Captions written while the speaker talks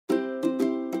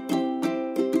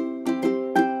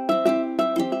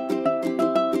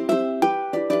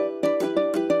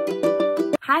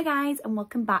Hi guys, and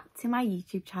welcome back to my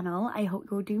YouTube channel. I hope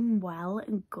you're doing well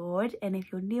and good, and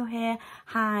if you're new here,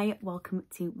 hi, welcome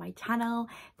to my channel.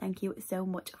 Thank you so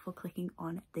much for clicking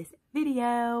on this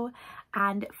video.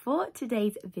 And for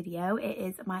today's video, it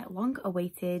is my long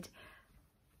awaited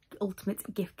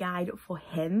ultimate gift guide for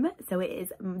him. So it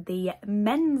is the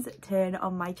men's turn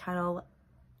on my channel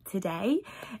today.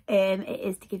 It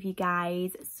is to give you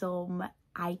guys some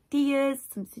ideas,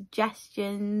 some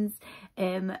suggestions,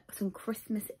 some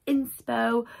Christmas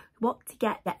inspo, what to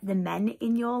get the men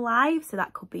in your life. So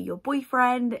that could be your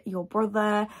boyfriend, your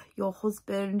brother, your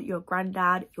husband, your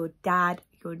granddad, your dad,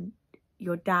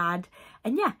 your dad.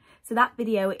 And yeah, so that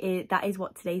is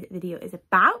what today's video is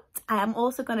about. I am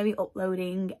also going to be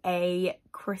uploading a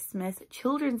Christmas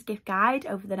children's gift guide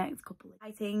over the next couple of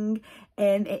exciting.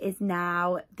 It is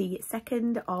now the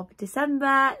 2nd of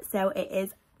December, so it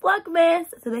is Vlogmas.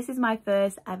 So this is my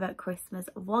first ever Christmas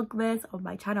Vlogmas on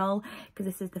my channel, because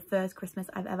this is the first Christmas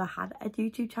I've ever had a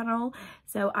YouTube channel.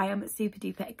 So I am super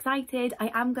duper excited. I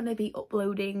am going to be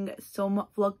uploading some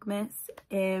Vlogmas.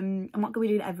 I'm not going to be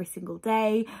doing it every single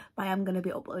day, but I am going to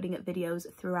be uploading videos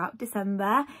throughout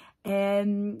December,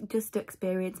 just to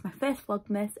experience my first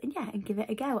Vlogmas and yeah, and give it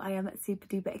a go. I am super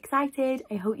duper excited.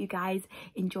 I hope you guys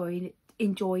enjoy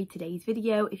today's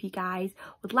video. If you guys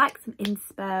would like some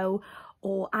inspo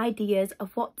or ideas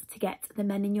of what to get the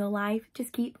men in your life,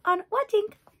 just keep on watching.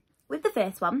 With the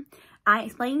first one, I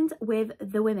explained with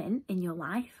the women in your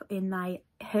life in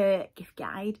her gift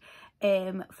guide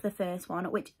for the first one,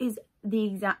 which is the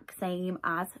exact same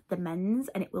as the men's,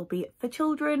 and it will be for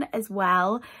children as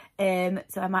well. So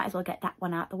I might as well get that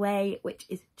one out the way, which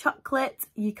is chocolate.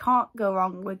 You can't go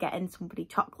wrong with getting somebody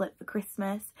chocolate for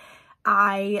Christmas.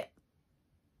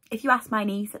 If you ask my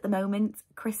niece at the moment,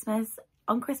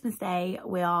 on Christmas Day,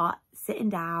 we are sitting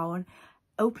down,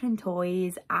 opening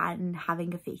toys and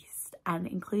having a feast, and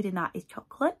including that is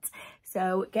chocolate.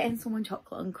 So getting someone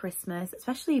chocolate on Christmas,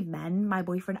 especially men, my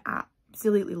boyfriend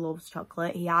absolutely loves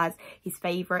chocolate. He has his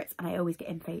favourites, and I always get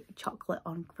him chocolate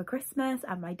on for Christmas,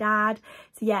 and my dad.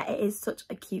 So yeah, it is such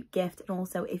a cute gift. And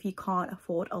also, if you can't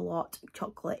afford a lot,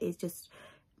 chocolate is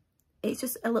it's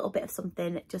just a little bit of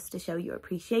something just to show your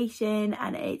appreciation,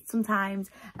 and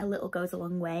sometimes a little goes a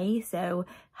long way. So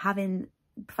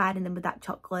providing them with that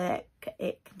chocolate,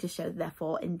 it can just show their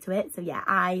thought into it. So yeah,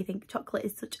 I think chocolate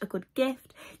is such a good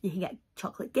gift. You can get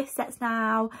chocolate gift sets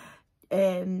now,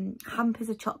 hampers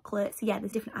of chocolate. So yeah,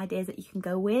 there's different ideas that you can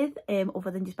go with,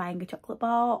 other than just buying a chocolate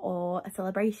bar or a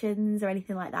celebrations or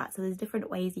anything like that. So there's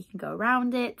different ways you can go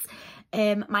around it.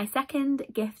 My second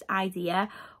gift idea,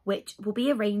 which will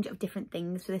be a range of different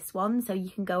things for this one, so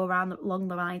you can go along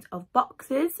the lines of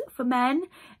boxes for men,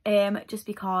 just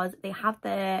because they have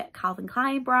the Calvin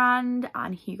Klein brand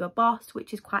and Hugo Boss,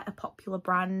 which is quite a popular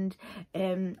brand,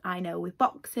 I know, with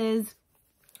boxes.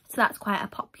 So that's quite a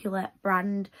popular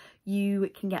brand you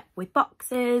can get with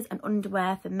boxes and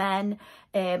underwear for men.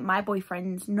 My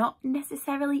boyfriend's not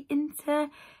necessarily into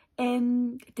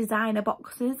designer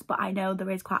boxes, but I know there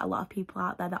is quite a lot of people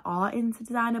out there that are into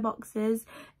designer boxes.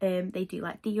 They do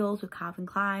like deals with Calvin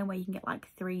Klein where you can get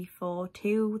like 3 for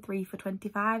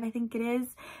 25, I think it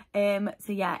is.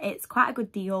 So yeah, it's quite a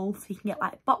good deal. So you can get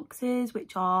like boxes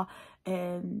which are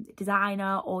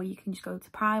designer, or you can just go to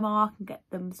Primark and get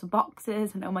them some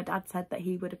boxes. I know my dad said that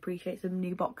he would appreciate some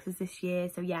new boxes this year,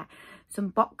 so yeah, some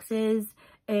boxes.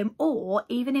 Or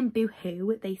even in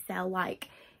Boohoo, they sell like,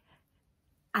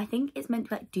 I think it's meant to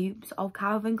be like dupes of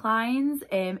Calvin Klein's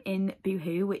in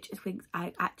Boohoo, which I think is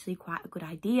actually quite a good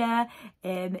idea.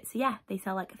 So yeah, they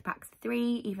sell like packs of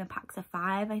 3, even packs of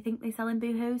 5, I think they sell in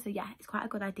Boohoo. So yeah, it's quite a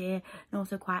good idea, and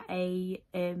also quite a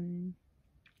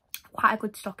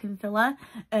good stocking filler.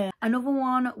 Another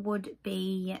one would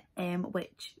be,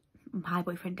 which my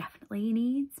boyfriend definitely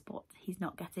needs, but he's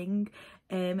not getting,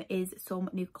 is some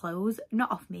new clothes. Not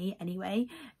off me anyway.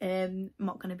 I'm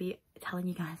not going to be telling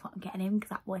you guys what I'm getting him,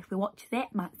 because if we watch it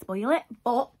might spoil it,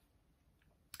 but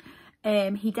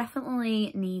he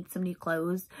definitely needs some new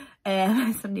clothes,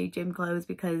 some new gym clothes,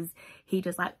 because he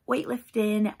does like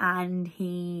weightlifting and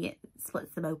he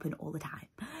splits them open all the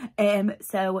time.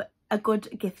 So a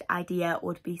good gift idea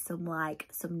would be some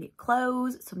new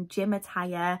clothes, some gym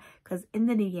attire, because in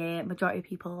the new year, majority of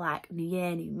people are like, new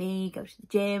year, new me, go to the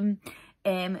gym.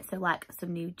 So like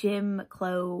some new gym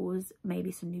clothes,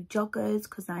 maybe some new joggers,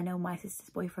 because I know my sister's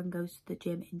boyfriend goes to the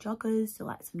gym in joggers, so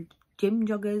like some gym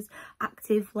joggers,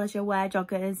 active leisure wear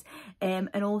joggers, and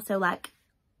also like,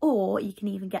 or you can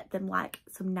even get them like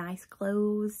some nice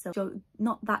clothes. So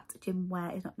not that gym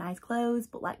wear is not nice clothes,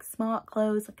 but like smart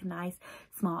clothes, like a nice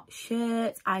smart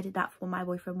shirt. I did that for my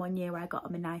boyfriend one year, where I got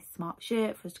him a nice smart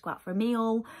shirt for us to go out for a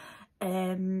meal.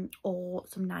 or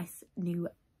some nice new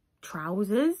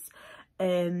trousers,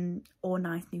 or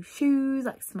nice new shoes,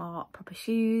 like smart proper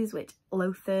shoes, which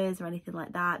loafers or anything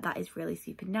like that, that is really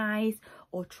super nice.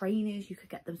 Or trainers, you could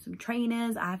get them some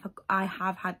trainers. I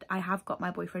have got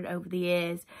my boyfriend over the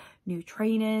years new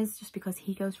trainers, just because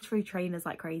he goes through trainers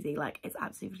like crazy, like it's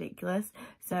absolutely ridiculous.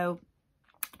 So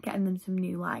getting them some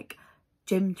new like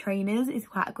gym trainers is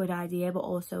quite a good idea, but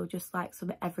also just like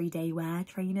some everyday wear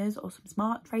trainers or some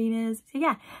smart trainers. So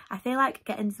yeah, I feel like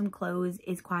getting some clothes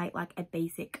is quite like a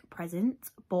basic present,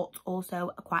 but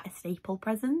also quite a staple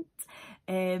present,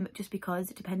 just because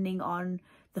depending on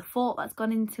the thought that's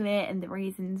gone into it and the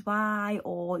reasons why,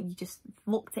 or you just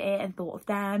looked at it and thought of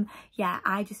them. Yeah,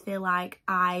 I just feel like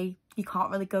you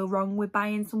can't really go wrong with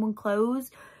buying someone clothes.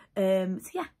 So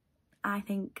yeah, I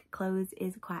think clothes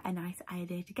is quite a nice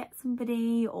idea to get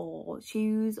somebody, or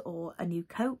shoes, or a new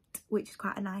coat, which is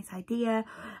quite a nice idea.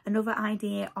 Another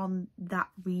idea on that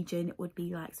region would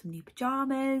be like some new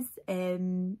pajamas,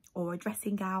 or a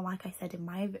dressing gown. Like I said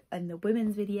in the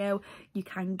women's video, you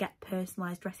can get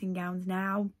personalised dressing gowns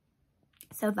now.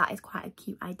 So that is quite a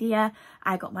cute idea.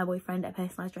 I got my boyfriend a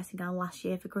personalised dressing gown last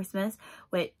year for Christmas,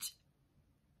 which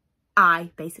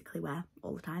I basically wear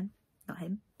all the time. Not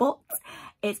him, but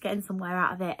it's getting somewhere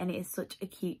out of it, and it is such a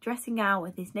cute dressing gown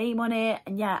with his name on it.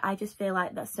 And yeah, I just feel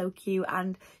like that's so cute,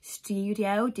 and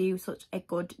Studio do such a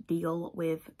good deal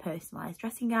with personalised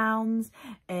dressing gowns.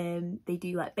 They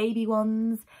do like baby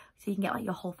ones, so you can get like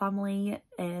your whole family.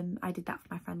 I did that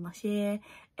for my friend last year.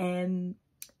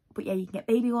 But yeah, you can get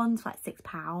baby ones for like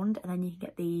 £6, and then you can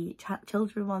get the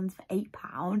children ones for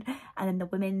 £8, and then the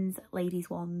women's ladies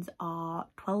ones are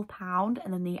 £12,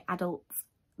 and then the adults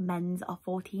men's are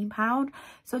 £14.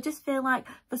 So I just feel like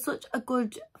for such a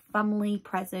good family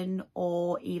present,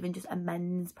 or even just a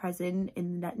men's present,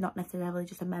 in that not necessarily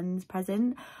just a men's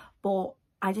present, but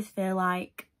I just feel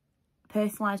like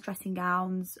personalised dressing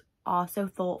gowns are so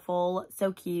thoughtful,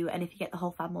 so cute, and if you get the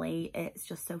whole family, it's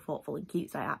just so thoughtful and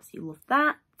cute. So I absolutely love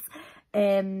that.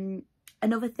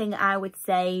 Another thing I would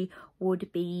say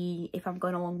would be, if I'm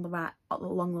going along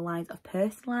the lines of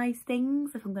personalised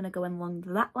things, if I'm going to go along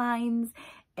that lines,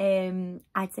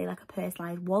 I'd say like a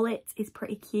personalised wallet is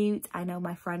pretty cute. I know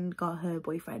my friend got her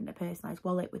boyfriend a personalised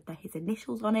wallet with his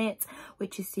initials on it,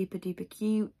 which is super duper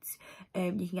cute.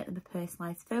 You can get them a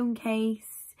personalised phone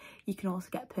case. You can also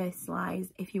get personalised,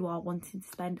 if you are wanting to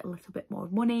spend a little bit more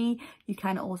money, you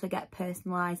can also get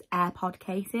personalised AirPod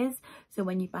cases. So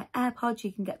when you buy AirPods,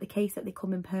 you can get the case that they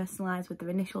come in personalised with their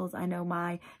initials. I know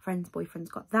my friend's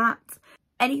boyfriend's got that.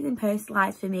 Anything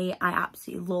personalised for me, I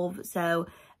absolutely love. So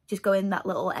just going that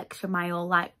little extra mile.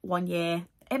 Like one year,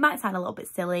 it might sound a little bit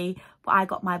silly, but I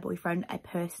got my boyfriend a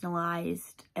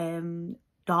personalised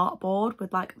dartboard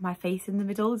with like my face in the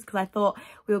middle, because I thought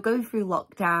we were going through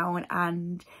lockdown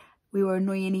and we were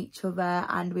annoying each other,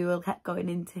 and we were kept going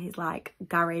into his like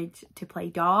garage to play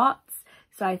darts.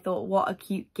 So I thought, what a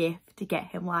cute gift to get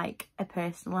him like a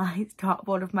personalised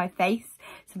dartboard of my face,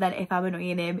 so then if I'm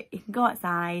annoying him, he can go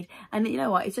outside. And you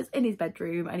know what, it's just in his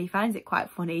bedroom, and he finds it quite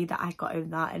funny that I got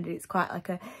him that, and it's quite like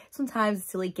a sometimes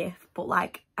silly gift, but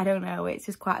like I don't know, it's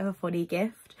just quite a funny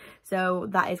gift. So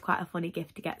that is quite a funny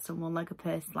gift to get someone, like a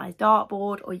personalised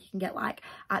dartboard. Or you can get like,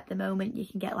 at the moment you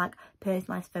can get like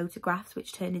personalised photographs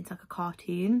which turn into like a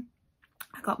cartoon.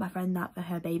 I got my friend that for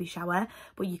her baby shower,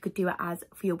 but you could do it as,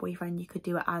 for your boyfriend, you could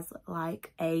do it as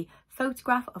like a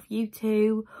photograph of you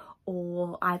two,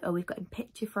 or I've always got in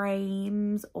picture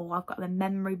frames, or I've got a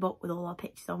memory book with all our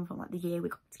pictures on from like the year we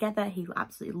got together. He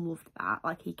absolutely loved that.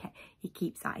 Like he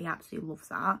keeps that, he absolutely loves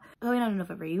that. Going on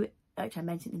another route, which I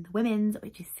mentioned in the women's,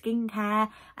 which is skincare,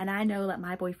 and I know that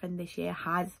my boyfriend this year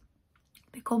has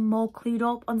become more clued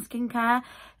up on skincare,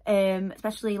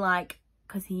 especially like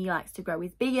because he likes to grow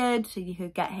his beard. So you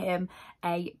could get him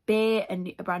a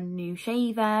brand new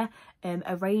shaver,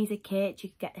 a razor kit.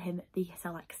 You could get him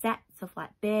like sets of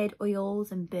like beard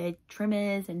oils and beard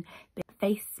trimmers and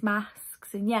face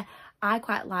masks. And yeah, I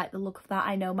quite like the look of that.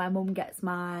 I know my mum gets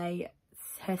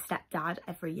her stepdad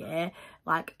every year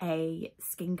like a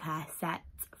skincare set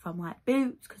from like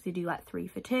Boots, because they do like 3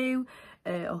 for 2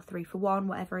 or 3 for 1,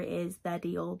 whatever it is their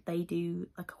deal. They do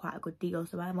like quite a good deal.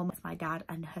 So my mum gets my dad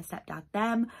and her stepdad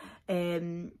them.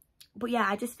 But yeah,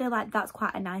 I just feel like that's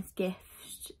quite a nice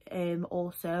gift,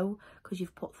 also because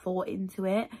you've put thought into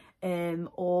it.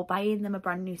 Or buying them a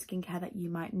brand new skincare that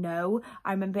you might know.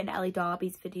 I remember in Ellie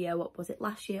Darby's video, what was it,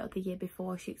 last year or the year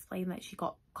before, she explained that she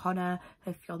got Connor,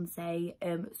 her fiance,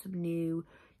 some new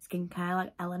skincare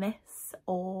like Elemis.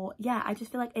 Or yeah, I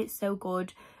just feel like it's so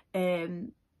good.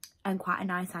 and quite a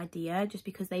nice idea, just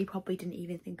because they probably didn't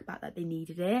even think about that they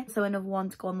needed it. So another one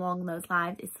to go along those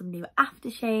lines is some new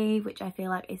aftershave, which I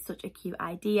feel like is such a cute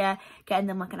idea. Getting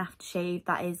them like an aftershave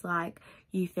that is like,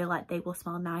 you feel like they will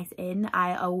smell nice in.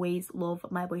 I always love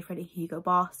my boyfriend at Hugo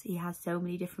Boss. He has so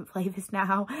many different flavours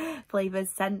now,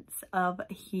 scents of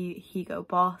Hugo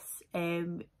Boss.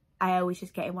 I always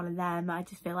just get in one of them. I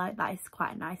just feel like that is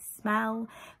quite a nice smell,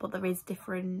 but there is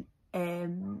different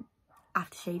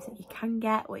aftershaves that you can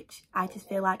get, which I just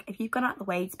feel like if you've gone out of the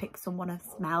way to pick someone a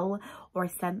smell or a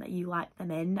scent that you like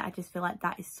them in, I just feel like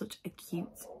that is such a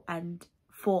cute and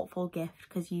thoughtful gift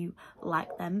because you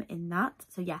like them in that.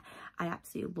 So yeah, I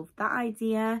absolutely love that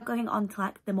idea. Going on to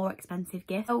like the more expensive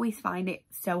gifts, I always find it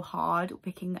so hard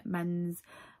picking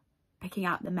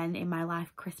out the men in my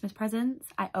life Christmas presents.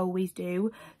 I always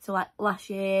do. So like last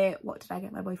year, what did I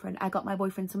get my boyfriend? I got my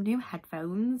boyfriend some new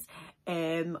headphones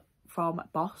from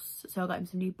Boss. So I got him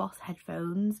some new Boss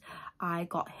headphones. I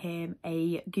got him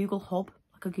a Google Hub,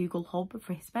 like a Google Hub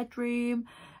for his bedroom.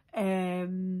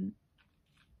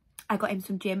 I got him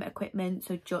some gym equipment,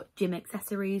 so gym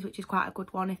accessories, which is quite a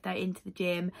good one if they're into the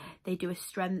gym. They do a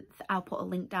strength. I'll put a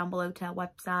link down below to their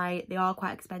website. They are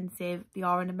quite expensive. They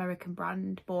are an American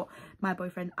brand, but my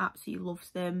boyfriend absolutely loves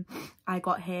them. I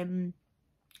got him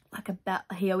like a belt.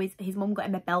 His mum got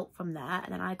him a belt from there,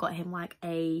 and then I got him like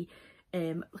a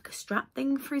strap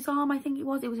thing for his arm. I think it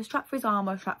was a strap for his arm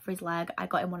or a strap for his leg. I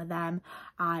got him one of them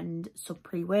and some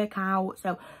pre-workout.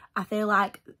 So I feel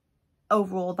like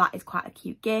overall that is quite a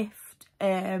cute gift.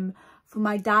 For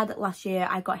my dad last year,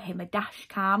 I got him a dash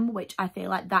cam, which I feel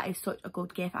like that is such a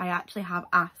good gift. I actually have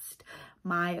asked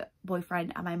my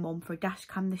boyfriend and my mum for a dash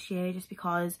cam this year, just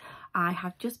because I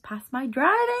have just passed my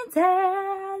driving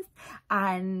test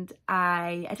and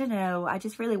I don't know, I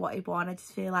just really wanted one. I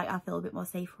just feel like I feel a bit more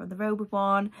safer on the road with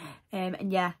one.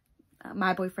 And yeah,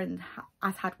 my boyfriend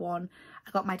has had one.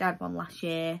 I got my dad one last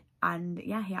year and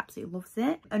yeah, he absolutely loves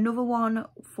it. Another one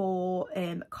for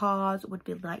cars would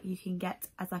be like, you can get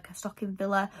as like a stocking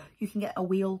filler, you can get a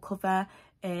wheel cover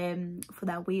for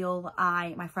their wheel.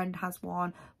 My friend has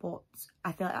one, but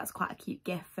I feel like that's quite a cute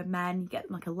gift for men. You get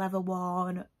like a leather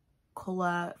one,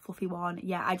 colour, fluffy one.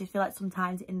 Yeah, I just feel like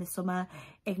sometimes in the summer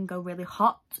it can go really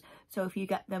hot, so if you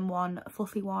get them one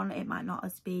fluffy one, it might not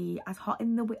be as hot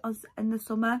in the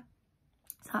summer.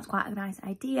 So that's quite a nice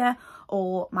idea.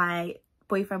 Or my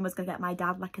boyfriend was gonna get my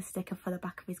dad like a sticker for the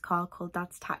back of his car called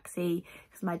Dad's Taxi,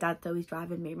 because my dad's always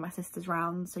driving me and my sisters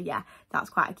around. So yeah,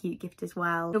 that's quite a cute gift as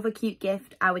well. Another cute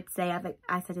gift, I would say,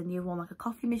 I said in the other one, like a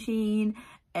coffee machine.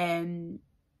 I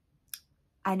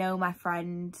know my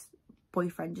friend's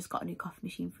boyfriend just got a new coffee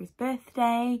machine for his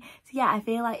birthday. So yeah, I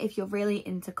feel like if you're really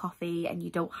into coffee and you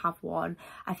don't have one,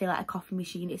 I feel like a coffee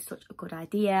machine is such a good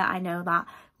idea. I know that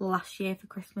last year for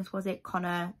Christmas, was it,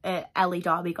 Ellie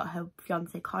Darby got her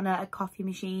fiance Connor a coffee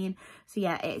machine. So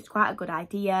yeah, it's quite a good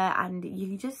idea. And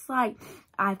you just like,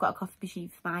 I've got a coffee machine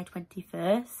for my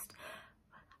 21st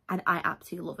and I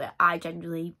absolutely love it. I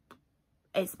genuinely,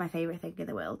 it's my favourite thing in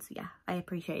the world. So yeah, I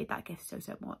appreciated that gift so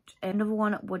much. Another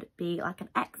one would be like an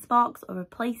Xbox or a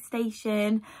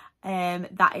PlayStation.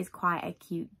 That is quite a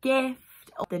cute gift.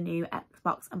 The new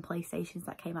Xbox and PlayStations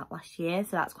that came out last year,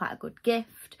 so that's quite a good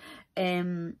gift.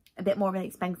 A bit more of an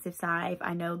expensive side.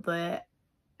 I know the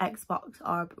Xbox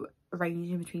are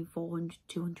ranging between £400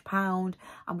 to £200,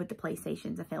 and with the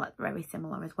PlayStations I feel like they're very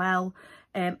similar as well.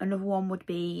 Another one would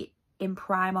be in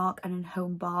Primark and in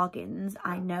Home Bargains.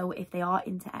 I know if they are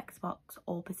into Xbox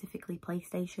or specifically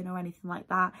PlayStation or anything like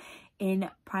that, in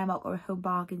Primark or Home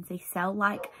Bargains they sell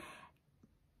like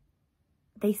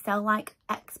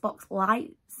Xbox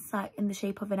lights, like in the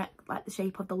shape of the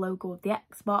shape of the logo of the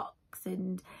Xbox,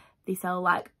 and they sell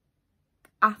like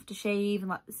aftershave and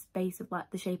like the space of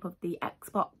like the shape of the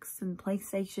Xbox and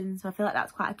PlayStation. So I feel like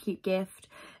that's quite a cute gift.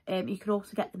 You could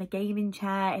also get them a gaming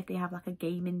chair if they have like a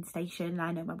gaming station.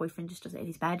 I know my boyfriend just does it in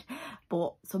his bed,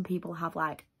 but some people have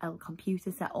like a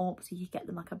computer set up, so you get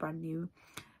them like a brand new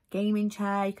gaming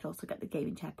chair. You could also get the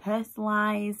gaming chair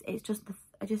personalised. It's just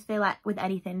I just feel like with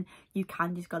anything you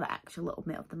can just go the extra little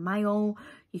bit of the mile.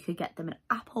 You could get them an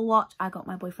Apple Watch. I got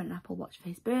my boyfriend an Apple Watch for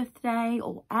his birthday,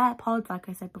 or AirPods. Like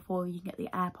I said before, you can get the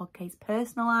AirPod case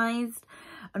personalised.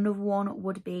 Another one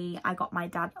would be, I got my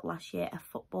dad last year a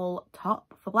football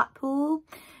top for Blackpool,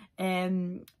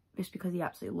 just because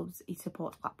he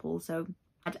supports Blackpool. So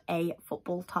had a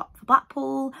football top for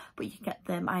Blackpool, but you can get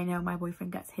them, I know my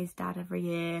boyfriend gets his dad every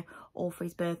year, or for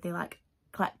his birthday, like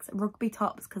collects rugby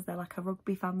tops, because they're like a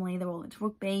rugby family, they're all into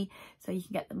rugby. So you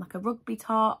can get them like a rugby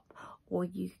top, or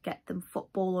you could get them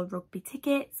football or rugby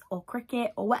tickets, or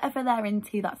cricket, or whatever they're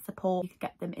into that support. You could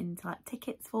get them into like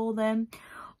tickets for them.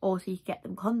 Also, you could get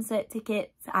them concert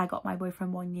tickets. I got my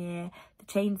boyfriend one year the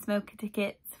Chainsmoker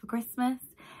tickets for Christmas.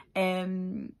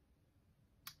 But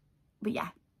yeah,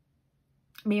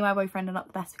 me and my boyfriend are not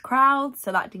the best of crowds,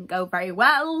 so that didn't go very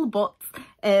well, but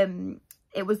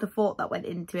it was the thought that went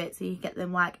into it. So you could get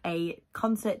them like a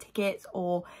concert tickets,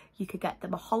 or you could get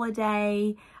them a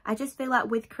holiday. I just feel like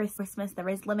with Christmas there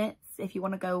is limits. If you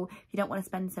want to go, if you don't want to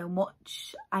spend so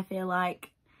much, I feel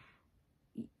like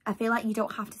you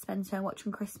don't have to spend so much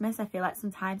on Christmas. I feel like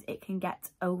sometimes it can get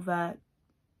over,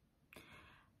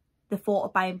 the thought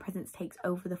of buying presents takes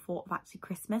over the thought of actually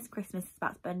Christmas. Christmas is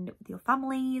about spending it with your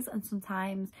families, and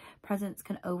sometimes presents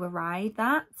can override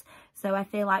that. So I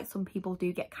feel like some people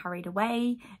do get carried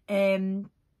away.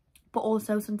 But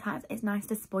also sometimes it's nice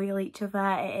to spoil each other.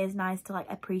 It is nice to like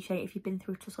appreciate if you've been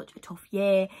through such a tough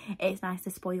year. It's nice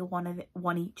to spoil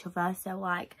one each other. So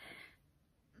like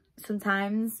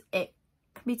sometimes it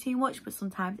can be too much, but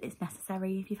sometimes it's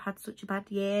necessary if you've had such a bad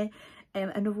year.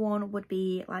 Another one would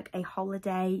be like a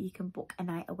holiday. You can book a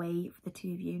night away for the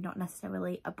two of you, not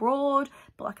necessarily abroad,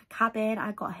 but like a cabin.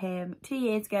 I got him 2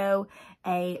 years ago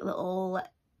a little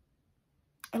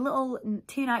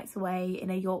 2 nights away in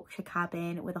a Yorkshire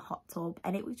cabin with a hot tub,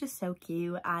 and it was just so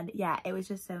cute. And yeah, it was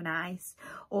just so nice.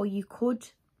 Or you could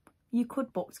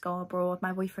book to go abroad.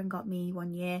 My boyfriend got me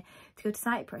one year to go to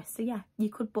Cyprus, so yeah, you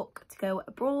could book to go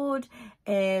abroad.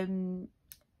 But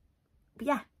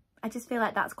yeah, I just feel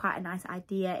like that's quite a nice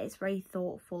idea. It's very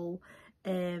thoughtful,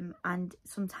 and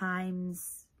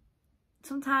sometimes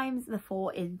the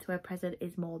thought into a present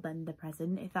is more than the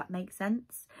present, if that makes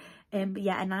sense. But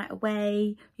yeah, a night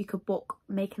away, you could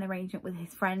make an arrangement with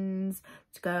his friends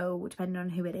to go, depending on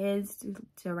who it is,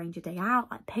 to arrange a day out,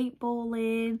 like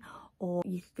paintballing, or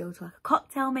you could go to like a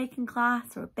cocktail making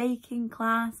class or a baking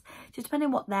class, just depending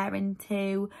on what they're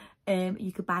into.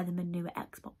 You could buy them a new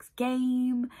Xbox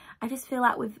game. I just feel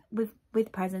like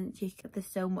with presents, there's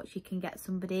so much you can get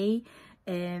somebody.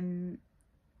 And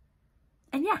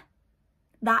yeah,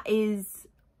 that is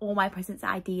all my presents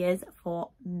ideas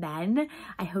for men.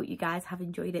 I hope you guys have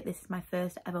enjoyed it. This is my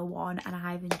first ever one, and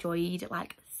I've enjoyed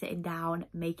like sitting down,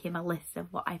 making a list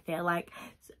of what I feel like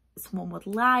someone would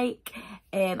like.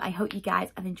 I hope you guys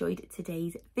have enjoyed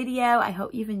today's video. I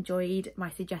hope you've enjoyed my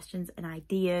suggestions and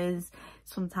ideas.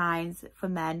 Sometimes for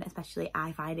men especially,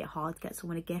 I find it hard to get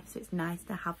someone a gift, so it's nice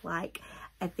to have like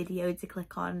a video to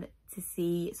click on to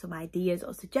see some ideas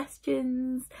or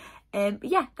suggestions. But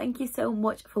yeah, thank you so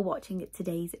much for watching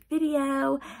today's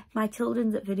video. My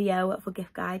children's video for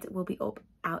gift guide will be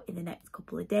out in the next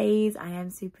couple of days. I am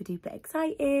super duper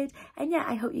excited, and yeah,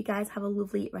 I hope you guys have a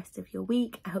lovely rest of your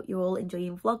week. I hope you're all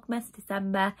enjoying Vlogmas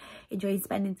December, enjoying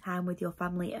spending time with your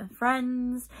family and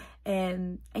friends,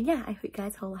 and yeah, I hope you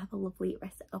guys all have a lovely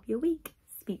rest of your week.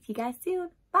 Speak to you guys soon.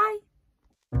 Bye.